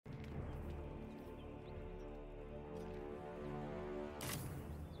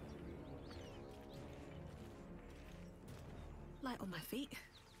light on my feet.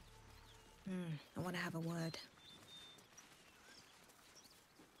 I want to have a word.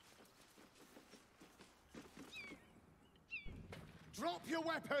 Drop your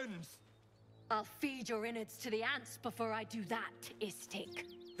weapons! I'll feed your innards to the ants before I do that, Istik.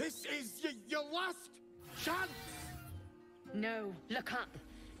 This is your last chance! No, look up.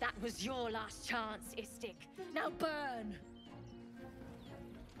 That was your last chance, Istik. Now burn!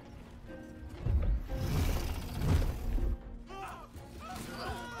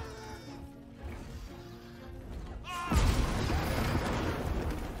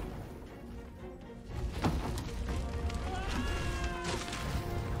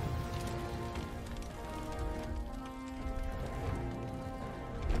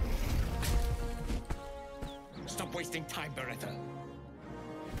 Stop wasting time, Beretta.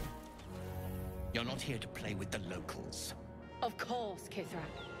 You're not here to play with the locals. Of course,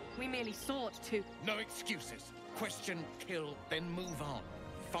 Kithrak. We merely sought to... No excuses. Question, kill, then move on.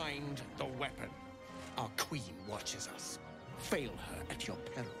 Find the weapon. Our queen watches us. Fail her at your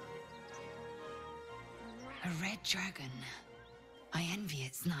peril. A red dragon. I envy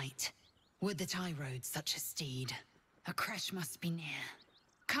its knight. Would that I rode such a steed. A creche must be near.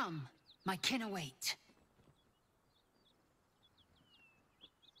 Come, my kin await.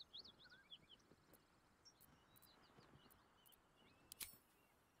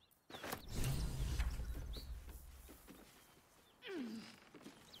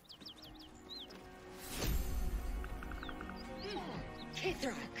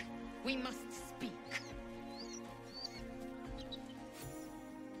 Kithrak, we must speak.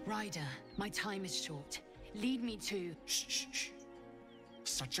 Ryder, my time is short. Lead me to... Shh, shh, shh.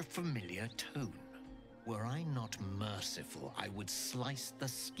 Such a familiar tone. Were I not merciful, I would slice the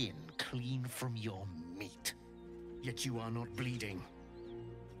skin clean from your meat. Yet you are not bleeding.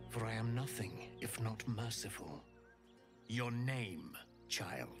 For I am nothing if not merciful. Your name,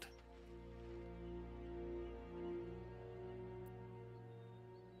 child.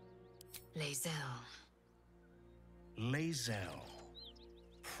 Lae'zel. Lae'zel.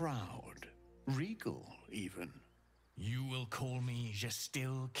 Proud. Regal, even. You will call me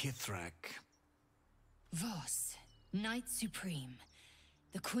Gestil Kithrak. Voss, Knight Supreme.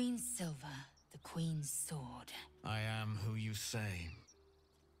 The Queen's silver, the Queen's sword. I am who you say.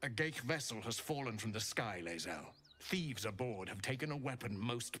 A Geich vessel has fallen from the sky, Lae'zel. Thieves aboard have taken a weapon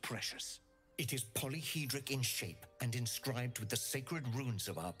most precious. It is polyhedric in shape and inscribed with the sacred runes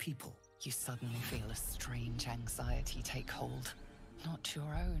of our people. You suddenly feel a strange anxiety take hold. Not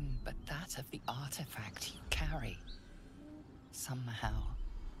your own, but that of the artifact you carry. Somehow,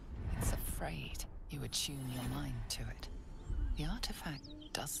 it's afraid you attune your mind to it. The artifact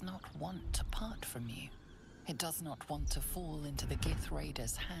does not want to part from you. It does not want to fall into the Gith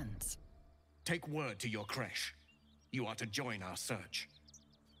Raiders' hands. Take word to your creche. You are to join our search.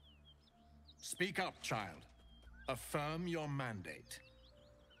 Speak up, child. Affirm your mandate.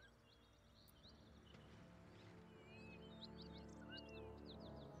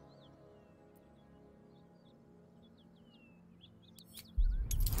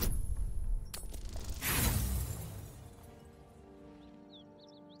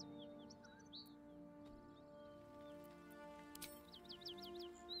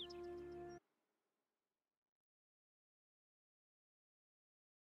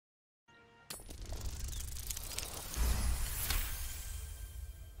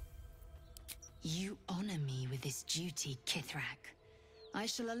 You honor me with this duty, Kithrak. I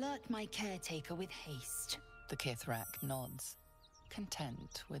shall alert my caretaker with haste. The Kithrak nods,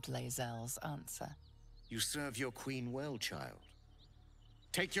 content with Lae'zel's answer. You serve your queen well, child.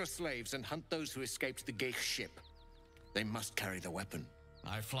 Take your slaves and hunt those who escaped the Geich ship. They must carry the weapon.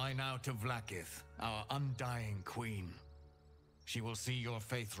 I fly now to Vlaakith, our undying queen. She will see your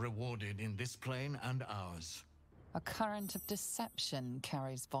faith rewarded in this plane and ours. A current of deception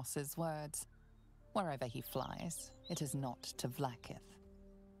carries Voss's words. Wherever he flies, it is not to Vlaakith.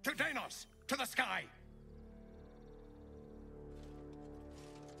 To Danos! To the sky!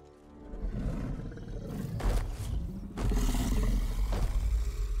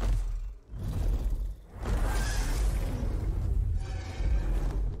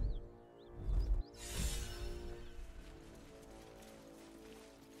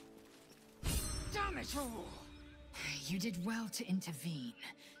 Damn it all! You did well to intervene,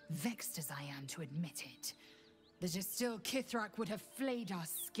 vexed as I am to admit it. The Gestil Kithrak would have flayed our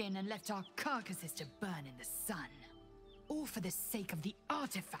skin and left our carcasses to burn in the sun. All for the sake of the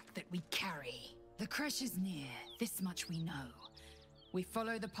artifact that we carry. The creche is near, this much we know. We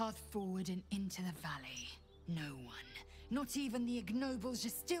follow the path forward and into the valley. No one, not even the ignoble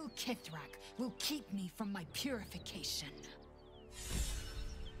Gestil Kithrak, will keep me from my purification.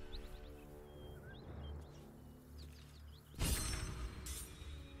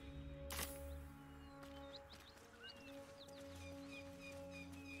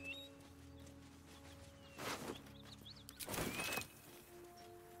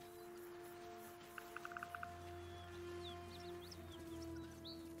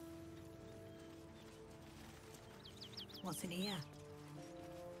 What's in here?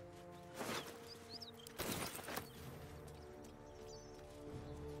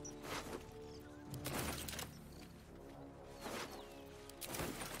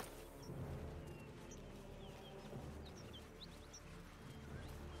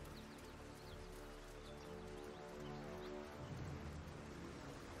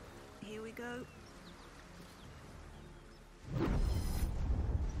 Here we go.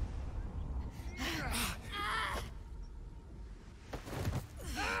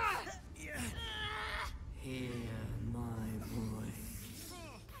 Hear my voice.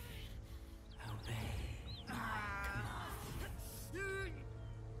 Obey my command.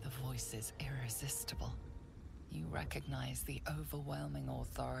 The voice is irresistible. You recognize the overwhelming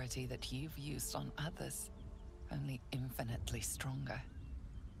authority that you've used on others, only infinitely stronger,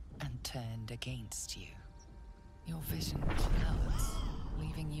 and turned against you. Your vision clouds,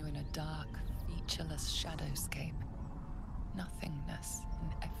 leaving you in a dark, featureless shadowscape. Nothingness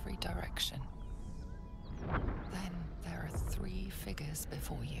in every direction. Then there are 3 figures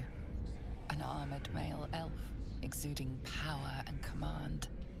before you. An armored male elf, exuding power and command.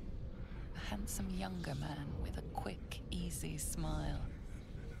 A handsome younger man with a quick, easy smile.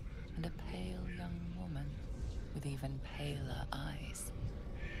 And a pale young woman with even paler eyes.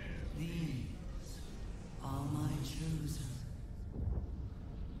 These are my chosen.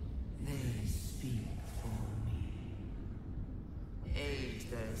 They speak for me. Aid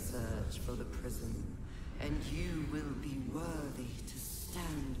their search for the prison, and you will be worthy to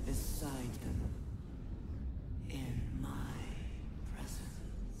stand beside them in my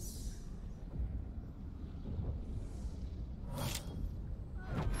presence.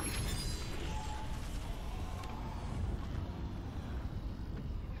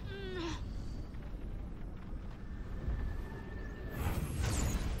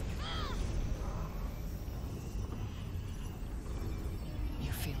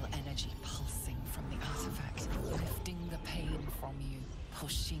 You feel energy pulsing from the artifact, lifting the pain from you,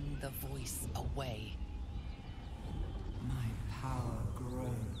 pushing the voice away. My power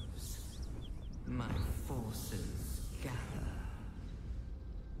grows. My forces gather.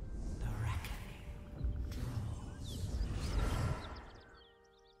 The reckoning draws.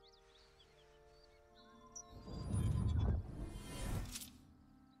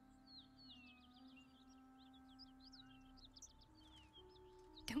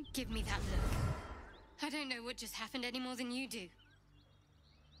 Don't give me that look. I don't know what just happened any more than you do.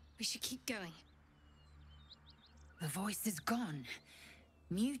 We should keep going. The voice is gone.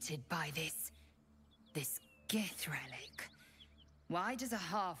 Muted by this Gith relic. Why does a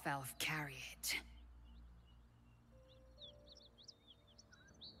half-elf carry it?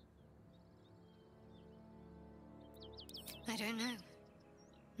 I don't know.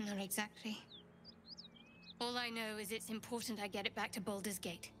 Not exactly. All I know is it's important I get it back to Baldur's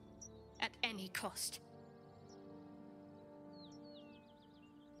Gate. At any cost.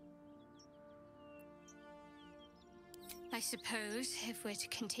 I suppose, if we're to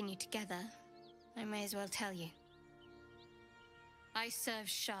continue together, I may as well tell you. I serve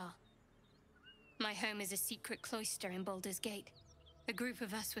Shah. My home is a secret cloister in Baldur's Gate. A group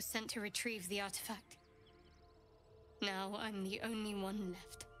of us was sent to retrieve the artifact. Now I'm the only one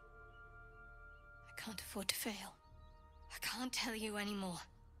left. I can't afford to fail. I can't tell you anymore.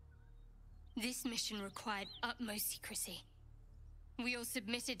 This mission required utmost secrecy. We all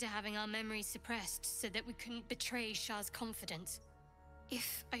submitted to having our memories suppressed so that we couldn't betray Shah's confidence.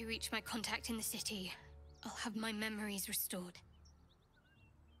 If I reach my contact in the city, I'll have my memories restored.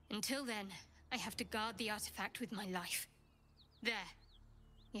 Until then, I have to guard the artifact with my life. There.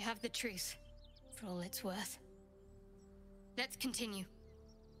 You have the truth, for all it's worth. Let's continue.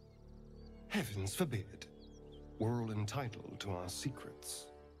 Heavens forbid. We're all entitled to our secrets.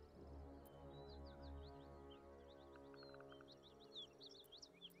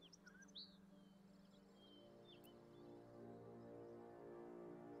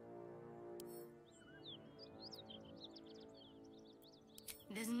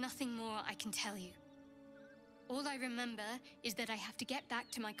 There's nothing more I can tell you. All I remember is that I have to get back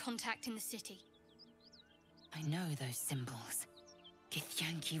to my contact in the city. I know those symbols.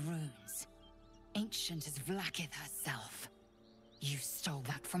 Githyanki runes. Ancient as Vlaakith herself. You stole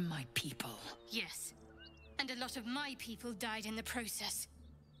that from my people. Yes. And a lot of my people died in the process.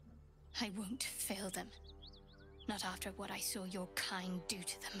 I won't fail them. Not after what I saw your kind do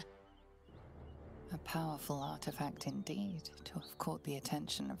to them. A powerful artifact indeed, to have caught the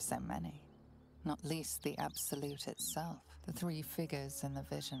attention of so many. Not least the Absolute itself, the 3 figures in the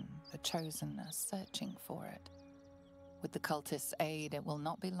vision, the Chosen are searching for it. With the cultists' aid, it will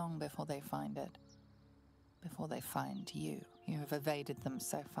not be long before they find it. before they find you. You have evaded them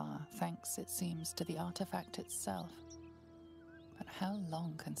so far, thanks, it seems, to the artifact itself. But how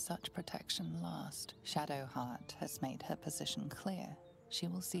long can such protection last? Shadowheart has made her position clear. She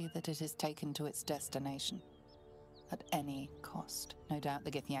will see that it is taken to its destination. At any cost. No doubt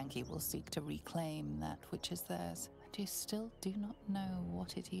the Githyanki will seek to reclaim that which is theirs, and you still do not know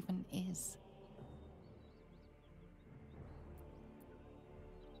what it even is.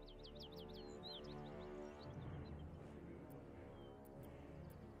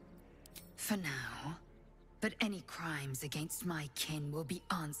 For now. But any crimes against my kin will be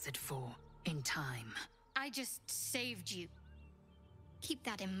answered for in time. I just saved you. Keep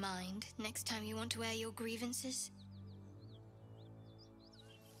that in mind next time you want to air your grievances.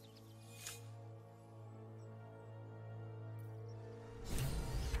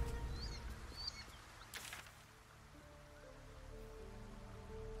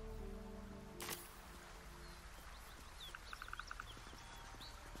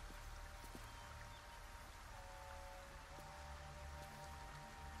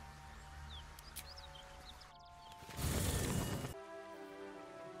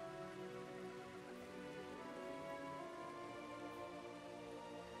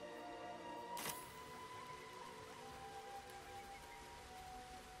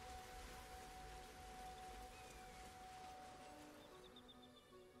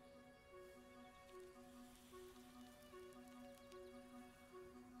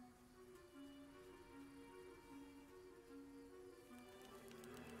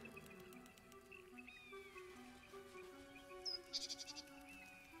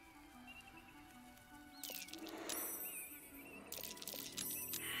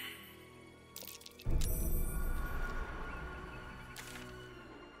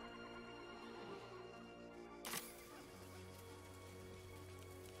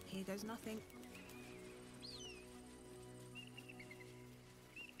 Here goes nothing.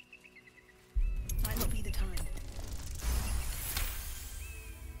 Might not be the time.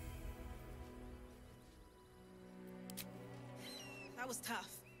 That was tough.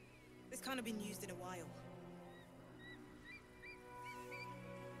 This can't have been used in a while.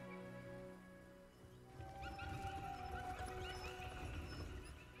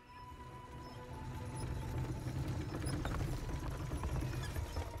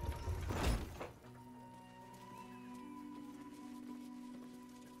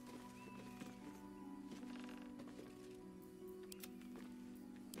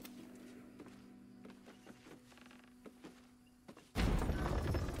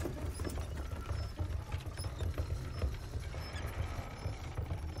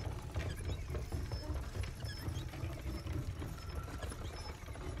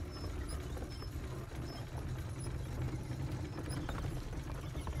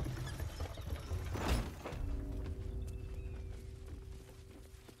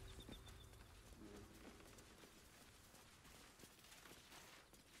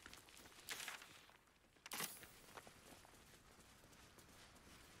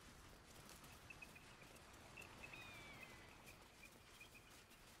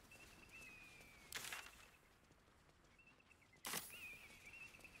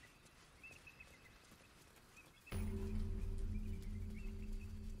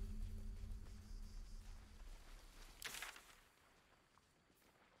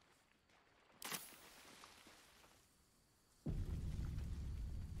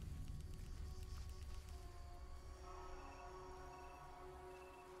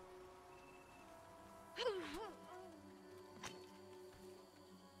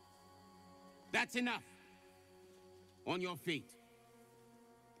 That's enough. On your feet.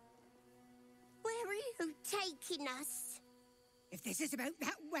 Where are you taking us? If this is about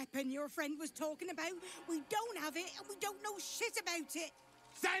that weapon your friend was talking about, we don't have it and we don't know shit about it.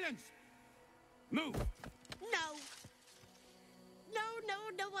 Silence! Move! No.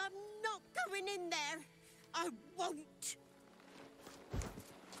 No, I'm not going in there. I won't.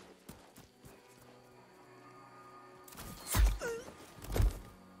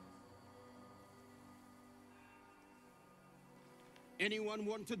 Anyone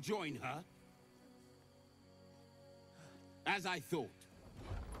want to join her? As I thought.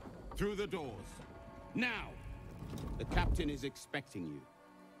 Through the doors. Now! The captain is expecting you.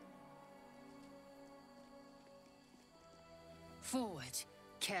 Forward,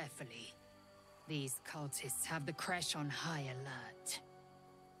 carefully. These cultists have the Creche on high alert.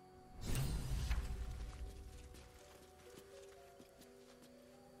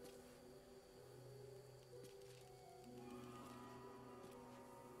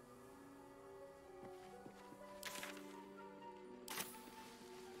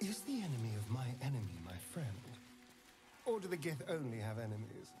 Is the enemy of my enemy my friend? Or do the Gith only have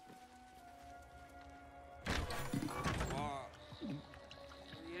enemies? What?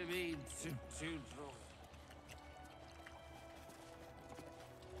 You mean to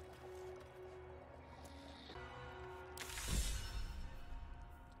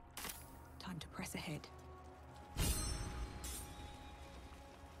Time to press ahead.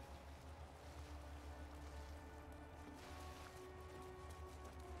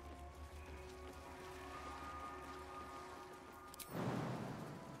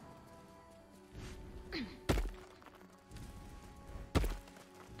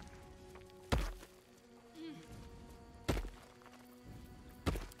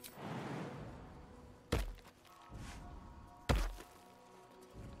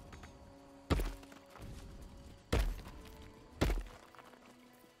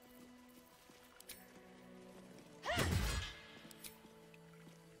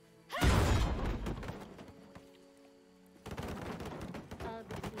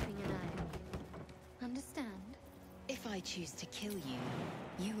 Understand? If I choose to kill you,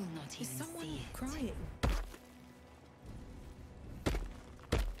 you will not Is even someone see it. crying?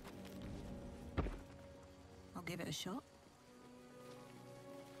 I'll give it a shot.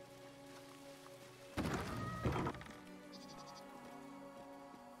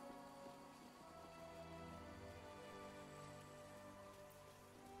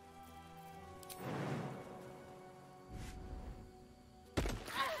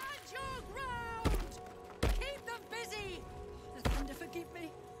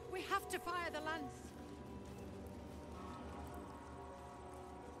 To fire the lance.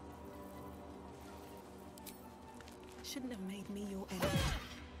 Shouldn't have made me your enemy.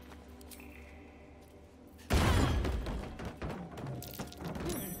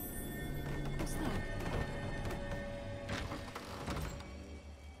 What's that?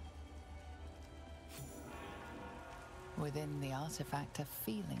 Within the artifact, a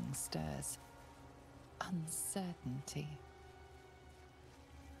feeling stirs. Uncertainty.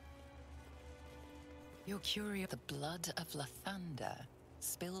 You're curious. The blood of Lathander,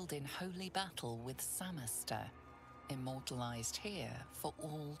 spilled in holy battle with Samaster, immortalized here for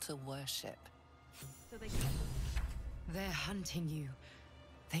all to worship. They're hunting you.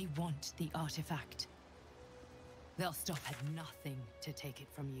 They want the artifact. They'll stop at nothing to take it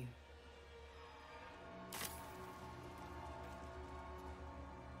from you.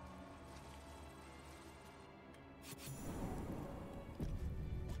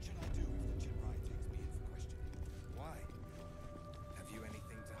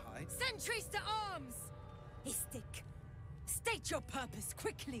 Sentries to arms! Istik, state your purpose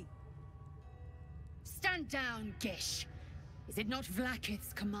quickly! Stand down, Gish. Is it not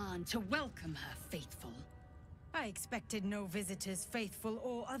Vlaakith's command to welcome her faithful? I expected no visitors, faithful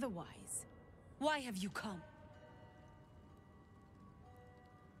or otherwise. Why have you come?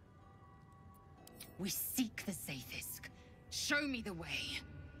 We seek the Sathisk. Show me the way.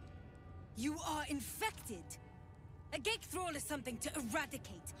 You are infected! A gate thrall is something to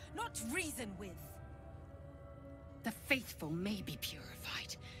eradicate, not reason with. The faithful may be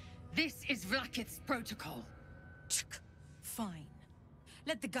purified. This is Vlaakith's protocol. Fine.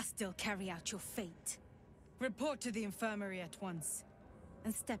 Let the Gustil carry out your fate. Report to the infirmary at once.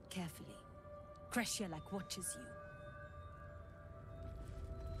 And step carefully. Creche like watches you.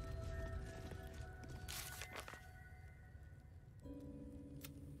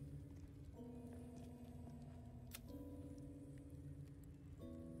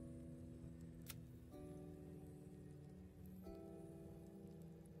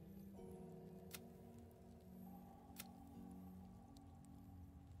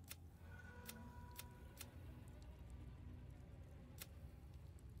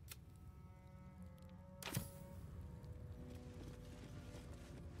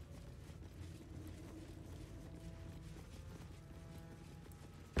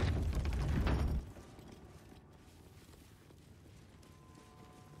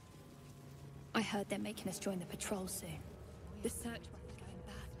 I heard they're making us join the patrol soon. The search must be going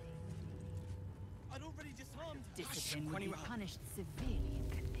badly. I'd already disarmed. Discipline will be punished severely in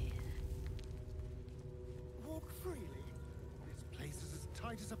Kathir. Walk freely. This place is as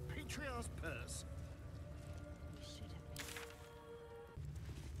tight as a patriarch's purse. You should have been.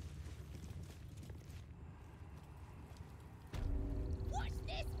 Watch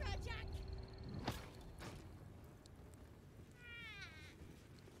this, Rajak!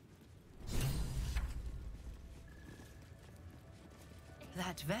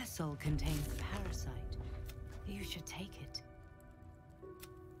 That vessel contains the parasite. You should take it.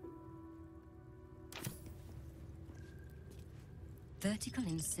 Vertical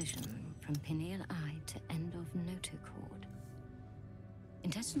incision from pineal eye to end of notochord.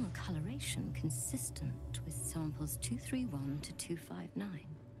 Intestinal coloration consistent with samples 231 to 259.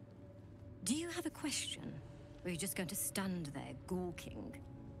 Do you have a question? Or are you just going to stand there gawking?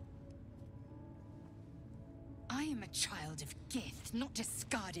 I am a child of Gith, not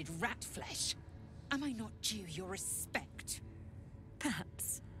discarded rat flesh. Am I not due your respect?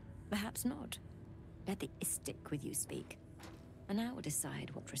 Perhaps. Perhaps not. Let the Istik with you speak, and I will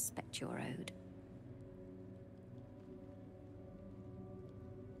decide what respect you're owed.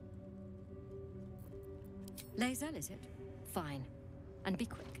 Lae'zel, is it? Fine. And be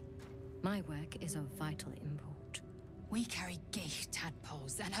quick. My work is of vital import. We carry Geich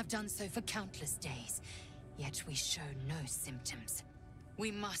tadpoles and have done so for countless days, yet we show no symptoms.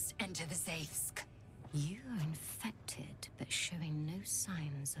 We must enter the Zaithsk. You are infected, but showing no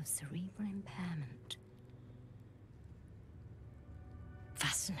signs of cerebral impairment.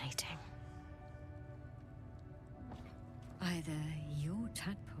 Fascinating. Either your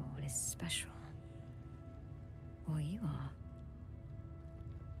tadpole is special, or you are.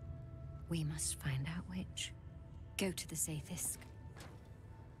 We must find out which. Go to the Zaithsk.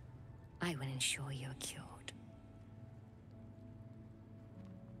 I will ensure you're cured.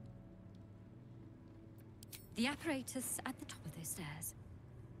 The apparatus at the top of those stairs.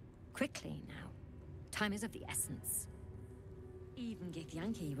 Quickly now. Time is of the essence. Even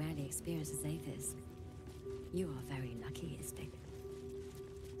Githyanki rarely experiences Zaithis. You are very lucky, Istik.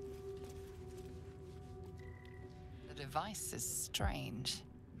 The device is strange,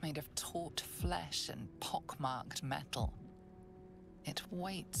 made of taut flesh and pockmarked metal. It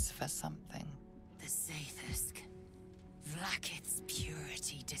waits for something. The Zaithsk. Vlaakith's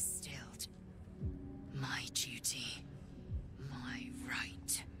purity distilled. My duty. My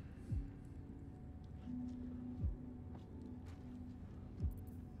right.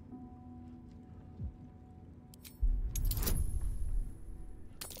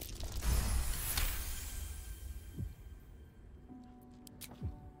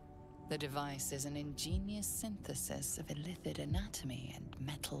 The device is an ingenious synthesis of illithid anatomy and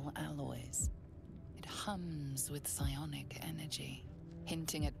metal alloys. It hums with psionic energy,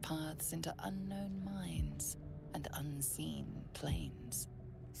 hinting at paths into unknown minds and unseen planes.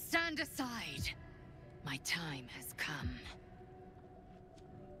 Stand aside! My time has come.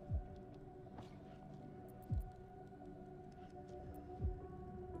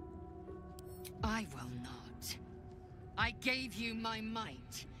 I will not. I gave you my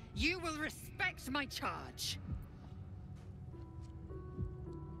might. You will respect my charge.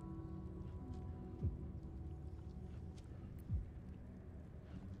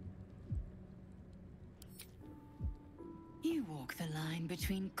 You walk the line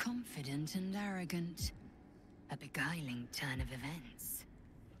between confident and arrogant. A beguiling turn of events.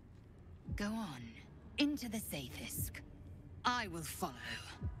 Go on, into the Zaithsk. I will follow.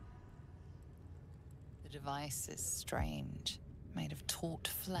 The device is strange, made of taut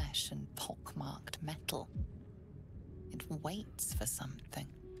flesh and pockmarked metal. It waits for something.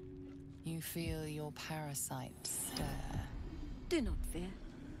 You feel your parasite stir. Do not fear.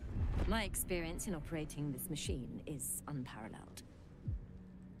 My experience in operating this machine is unparalleled.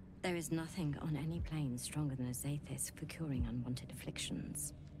 There is nothing on any plane stronger than a Zaithis for curing unwanted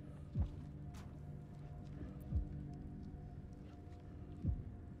afflictions.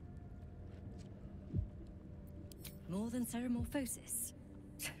 More than ceremorphosis.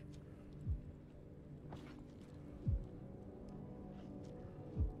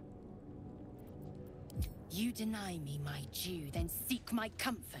 You deny me my due, then seek my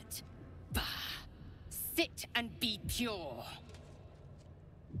comfort. Bah! Sit and be pure.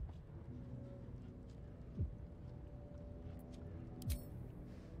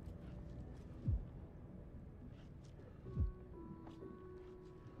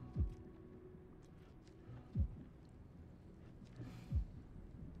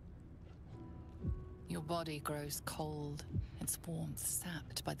 Your body grows cold, its warmth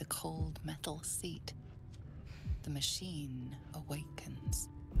sapped by the cold metal seat. The machine awakens.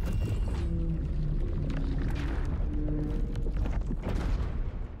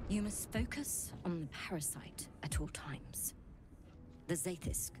 You must focus on the parasite at all times. The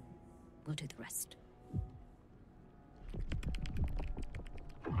Zaithis will do the rest.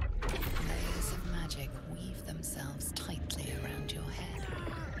 Layers of magic weave themselves tightly around your head.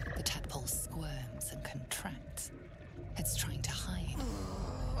 The tadpole squirms and contracts. It's trying to hide.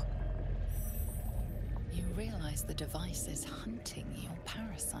 You realize the device is hunting your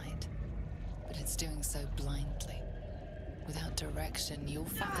parasite, but it's doing so blindly, Without direction, your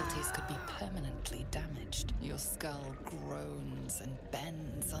faculties could be permanently damaged. Your skull groans and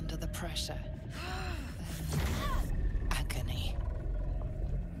bends under the pressure. Agony.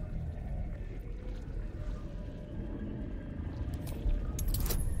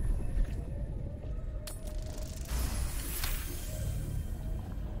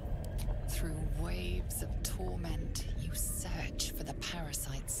 Through waves of torment, you search for the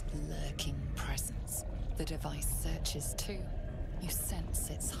parasite's lurking presence. The device searches too. You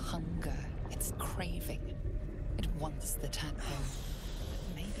sense its hunger, its craving. It wants the tadpole,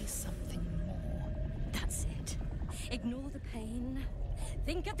 but maybe something more. That's it. Ignore the pain.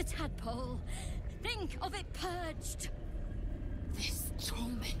 Think of the tadpole. Think of it purged. This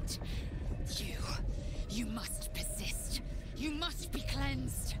torment. You must persist. You must be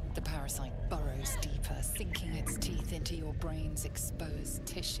cleansed. The parasite burrows deeper, sinking its teeth into your brain's exposed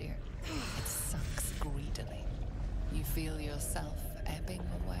tissue. It sucks greedily. You feel yourself ebbing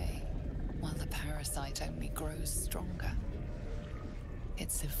away, while the parasite only grows stronger.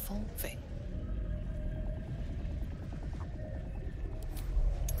 It's evolving.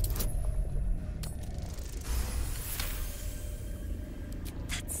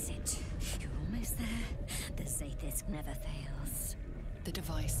 That's it. You're almost there. The Zaithisk never fails. The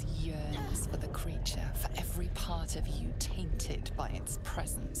device yearns for the creature, for every part of you tainted by its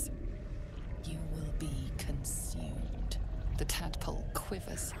presence. You will be consumed. The tadpole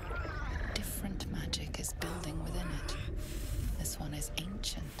quivers. Different magic is building within it. This one is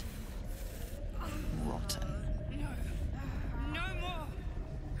ancient. Rotten. No more!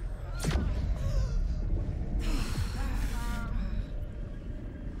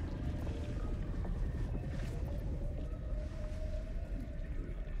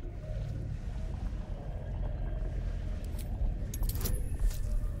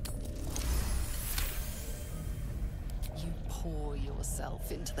 Pour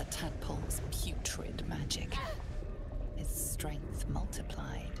yourself into the tadpole's putrid magic. Its strength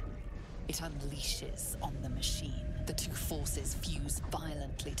multiplied. It unleashes on the machine. The two forces fuse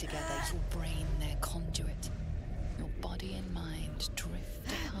violently together, your brain their conduit. Your body and mind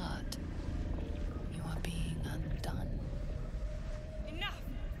drift apart. You are being undone. Enough!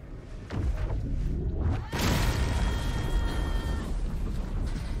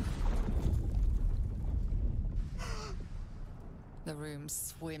 The room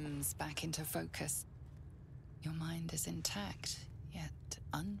swims back into focus. Your mind is intact, yet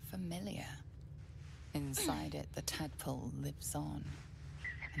unfamiliar. Inside it, the tadpole lives on,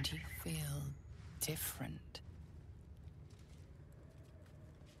 and you feel different.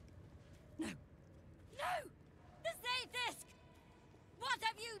 No! No! The Zaithisk! What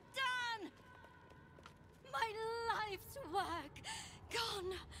have you done? My life's work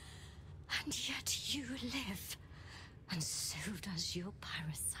gone, and yet you live. And so does your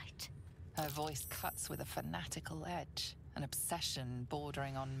parasite. Her voice cuts with a fanatical edge, an obsession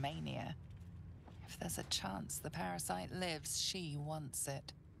bordering on mania. If there's a chance the parasite lives, she wants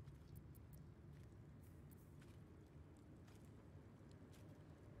it.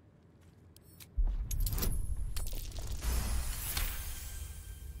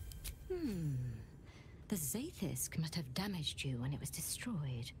 The Zaithisk must have damaged you when it was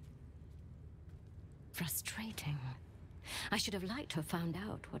destroyed. Frustrating. I should have liked to have found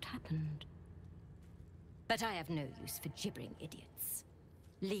out what happened. But I have no use for gibbering idiots.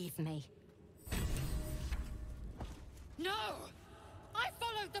 Leave me. No! I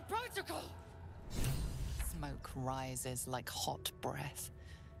followed the protocol! Smoke rises like hot breath,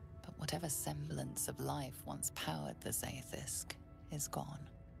 but whatever semblance of life once powered the Zaithisk is gone.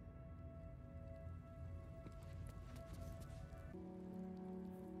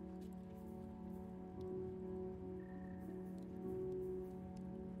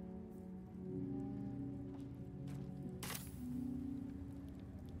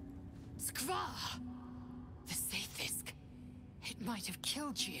 The Zaithisk. It might have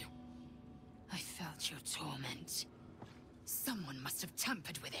killed you. I felt your torment. Someone must have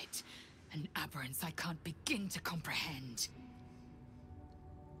tampered with it. An aberrance I can't begin to comprehend.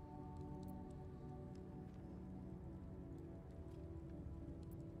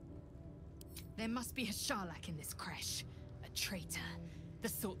 There must be a Sharlak in this creche. A traitor. The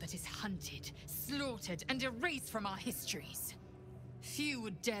sort that is hunted, slaughtered, and erased from our histories. Few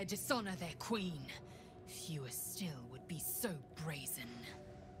would dare dishonor their queen. Fewer still would be so brazen.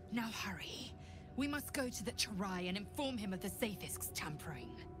 Now hurry. We must go to the Charai and inform him of the Zaithisk's tampering.